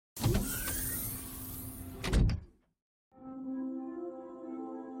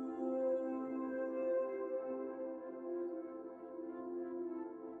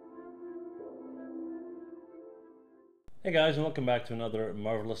Hey guys, and welcome back to another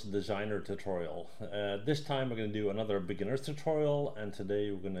Marvelous Designer tutorial. This time we're going to do another beginner's tutorial, and today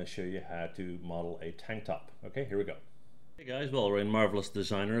we're going to show you how to model a tank top. Okay, here we go. Hey guys, well, we're in Marvelous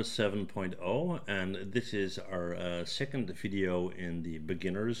Designer 7.0, and this is our second video in the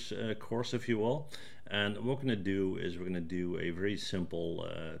beginner's course, if you will. And what we're going to do is we're going to do a very simple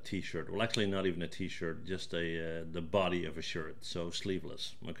t-shirt. Well, actually not even a t-shirt, just the body of a shirt, so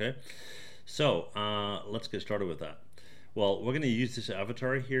sleeveless. Okay, so let's get started with that. Well, we're going to use this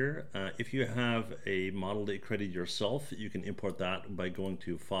avatar here. If you have a model that you created yourself, you can import that by going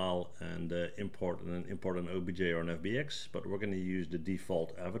to File and import an OBJ or an FBX, but we're going to use the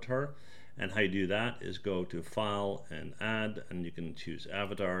default avatar. And how you do that is go to File and Add, and you can choose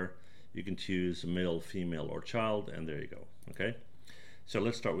Avatar. You can choose male, female, or child, and there you go. Okay, so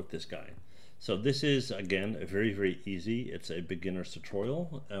let's start with this guy. So this is, again, very easy. It's a beginner's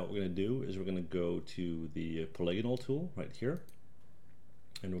tutorial. What we're going to do is we're going to go to the polygonal tool right here,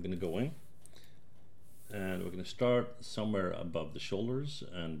 and we're going to go in, and we're going to start somewhere above the shoulders.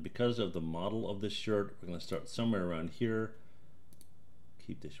 And because of the model of this shirt, we're going to start somewhere around here.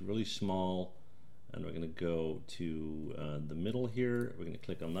 Keep this really small, and we're going to go to the middle here. We're going to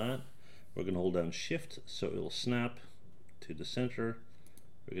click on that. We're going to hold down Shift so it will snap to the center.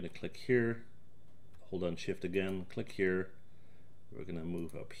 We're going to click here, hold on Shift again, click here. We're going to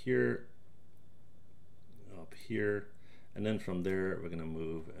move up here, and then from there we're going to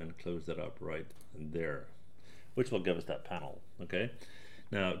move and close that up right there, which will give us that panel. Okay,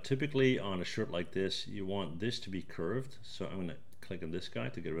 now typically on a shirt like this you want this to be curved, so I'm going to click on this guy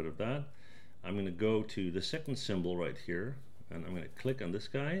to get rid of that. I'm going to go to the second symbol right here, and I'm going to click on this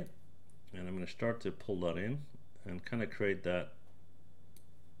guy, and I'm going to start to pull that in and kind of create that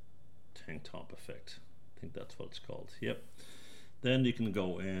tank top effect. I think that's what it's called. Yep. Then you can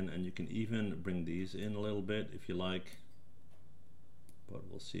go in and you can even bring these in a little bit if you like, but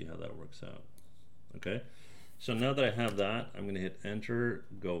we'll see how that works out. Okay, so now that I have that, I'm going to hit enter,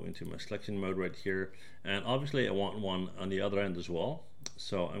 go into my selection mode right here, and obviously I want one on the other end as well.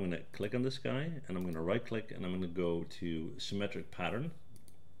 So I'm going to click on this guy, and I'm going to right click, and I'm going to go to symmetric pattern.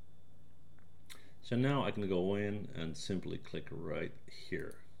 So now I can go in and simply click right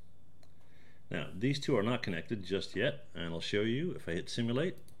here. Now, these two are not connected just yet, and I'll show you. If I hit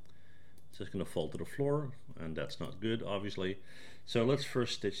simulate, it's just going to fall to the floor, and that's not good, obviously. So let's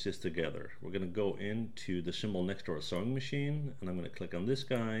first stitch this together. We're going to go into the symbol next to our sewing machine, and I'm going to click on this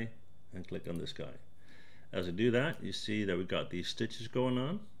guy and click on this guy. As I do that, you see that we've got these stitches going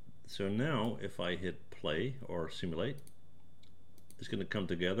on. So now, if I hit play or simulate, it's going to come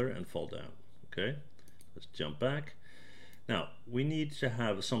together and fall down. Okay, let's jump back. Now, we need to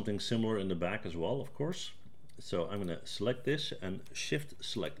have something similar in the back as well, of course. So I'm going to select this and shift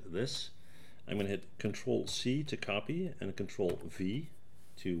select this. I'm going to hit Control C to copy and Control V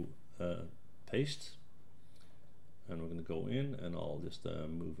to paste. And we're going to go in, and I'll just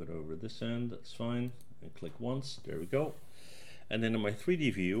move it over this end. That's fine. And click once. There we go. And then in my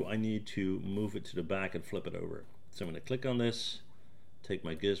 3D view, I need to move it to the back and flip it over. So I'm going to click on this, take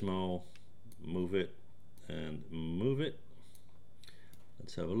my gizmo, move it, and move it.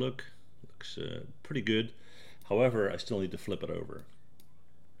 Let's have a look. Looks pretty good. However, I still need to flip it over.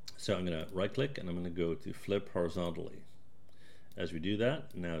 So I'm going to right click, and I'm going to go to flip horizontally. As we do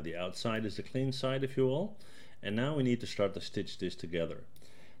that, now the outside is the clean side, if you will, and now we need to start to stitch this together.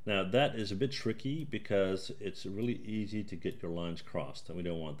 Now that is a bit tricky because it's really easy to get your lines crossed, and we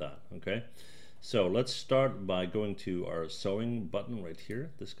don't want that. Okay, so let's start by going to our sewing button right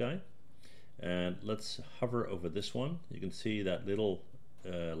here, this guy, and let's hover over this one. You can see that little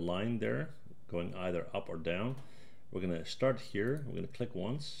line there going either up or down. We're going to start here, we're going to click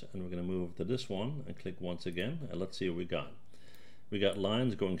once, and we're going to move to this one and click once again, and let's see what we got. We got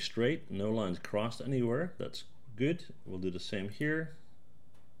lines going straight, no lines crossed anywhere. That's good. We'll do the same here,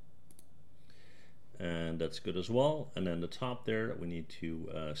 and that's good as well. And then the top there, we need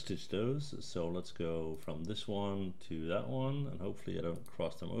to stitch those. So let's go from this one to that one, and hopefully I don't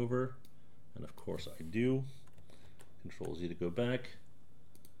cross them over, and of course I do. Control Z to go back.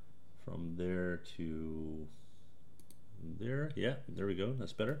 From there to there, yeah, there we go,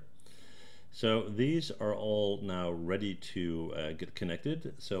 that's better. So these are all now ready to get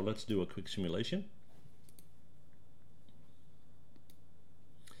connected. So let's do a quick simulation.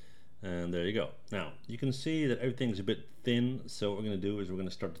 And there you go. Now you can see that everything's a bit thin, so what we're going to do is we're going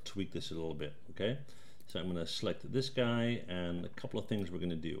to start to tweak this a little bit. Okay, so I'm going to select this guy, and a couple of things we're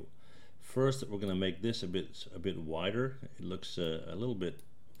going to do. First, we're going to make this a bit wider. It looks a little bit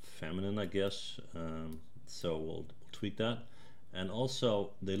feminine, I guess, so we'll tweak that. And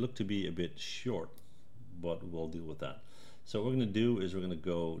also they look to be a bit short, but we'll deal with that. So what we're going to do is we're going to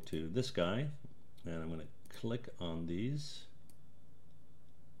go to this guy, and I'm going to click on these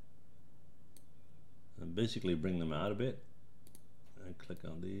and basically bring them out a bit, and click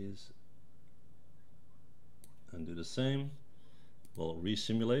on these and do the same. We'll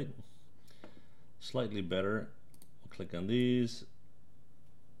re-simulate slightly better. We'll click on these,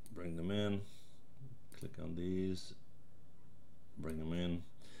 bring them in, click on these, bring them in.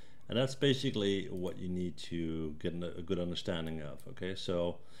 And that's basically what you need to get a good understanding of. Okay,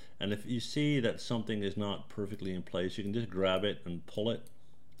 so, and if you see that something is not perfectly in place, you can just grab it and pull it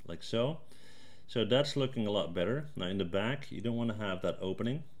like so. So that's looking a lot better. Now in the back, you don't want to have that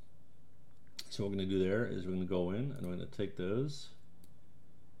opening. So what we're going to do there is we're going to go in and we're going to take those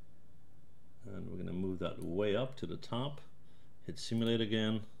and we're going to move that way up to the top, hit simulate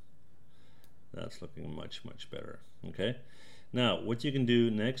again. That's looking much better. Okay. Now, what you can do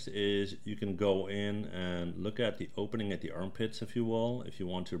next is you can go in and look at the opening at the armpits, if you will, if you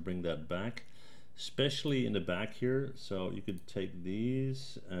want to bring that back, especially in the back here. So you could take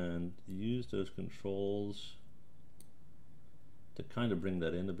these and use those controls to kind of bring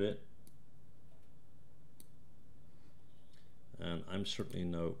that in a bit. And I'm certainly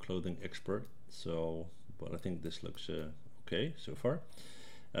no clothing expert, so, but I think this looks okay so far.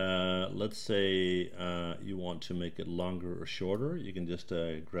 Let's say you want to make it longer or shorter. You can just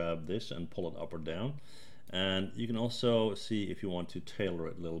grab this and pull it up or down. And you can also see if you want to tailor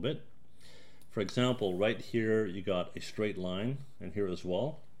it a little bit. For example, right here you got a straight line, and here as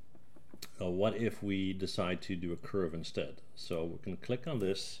well. What if we decide to do a curve instead? So we can click on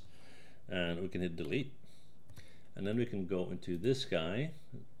this and we can hit delete. And then we can go into this guy,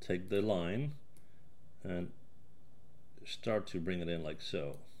 take the line and start to bring it in like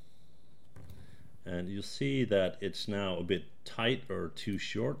so. And you'll see that it's now a bit tight or too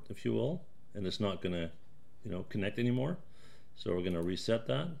short, if you will, and it's not going to, connect anymore. So we're going to reset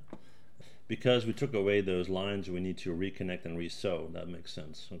that. Because we took away those lines, we need to reconnect and re-sew. That makes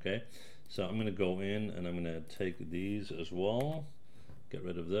sense. Okay. So I'm going to go in and I'm going to take these as well, get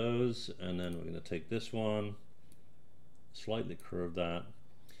rid of those, and then we're going to take this one, slightly curve that,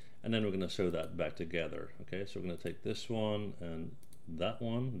 and then we're going to sew that back together. Okay, so we're going to take this one and that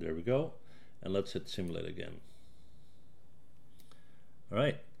one, there we go, and let's hit simulate again. All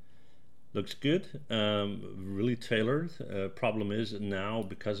right, looks good, really tailored. Problem is now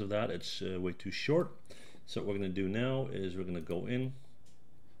because of that it's way too short. So what we're going to do now is we're going to go in,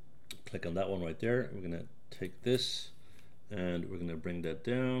 click on that one right there, we're going to take this and we're going to bring that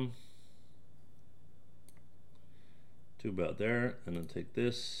down to about there, and then take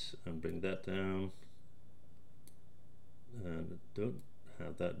this and bring that down and don't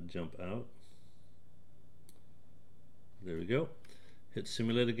have that jump out. There we go. Hit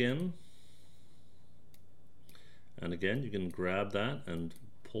simulate again, and again you can grab that and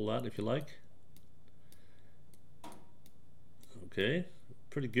pull that if you like. Okay,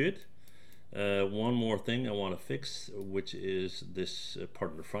 pretty good. One more thing I want to fix, which is this part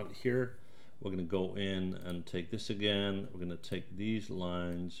of the front here. We're going to go in and take this again. We're going to take these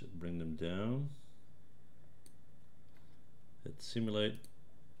lines, bring them down, hit simulate,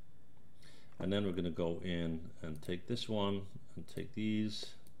 and then we're going to go in and take this one and take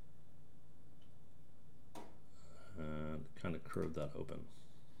these and kind of curve that open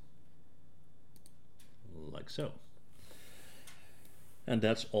like so. And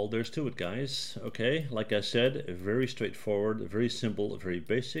that's all there's to it, guys. Okay, like I said, very straightforward, very simple, very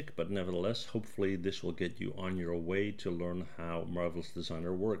basic, but nevertheless, hopefully this will get you on your way to learn how Marvelous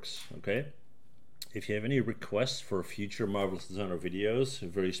Designer works. Okay, if you have any requests for future Marvelous Designer videos,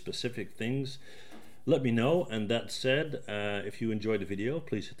 very specific things, let me know. And that said, if you enjoyed the video,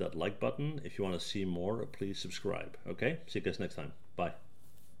 please hit that like button. If you want to see more, please subscribe. Okay, see you guys next time. Bye.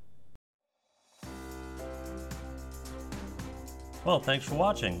 Well, thanks for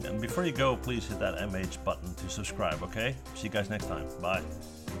watching, and before you go, please hit that MH button to subscribe, okay? See you guys next time. Bye.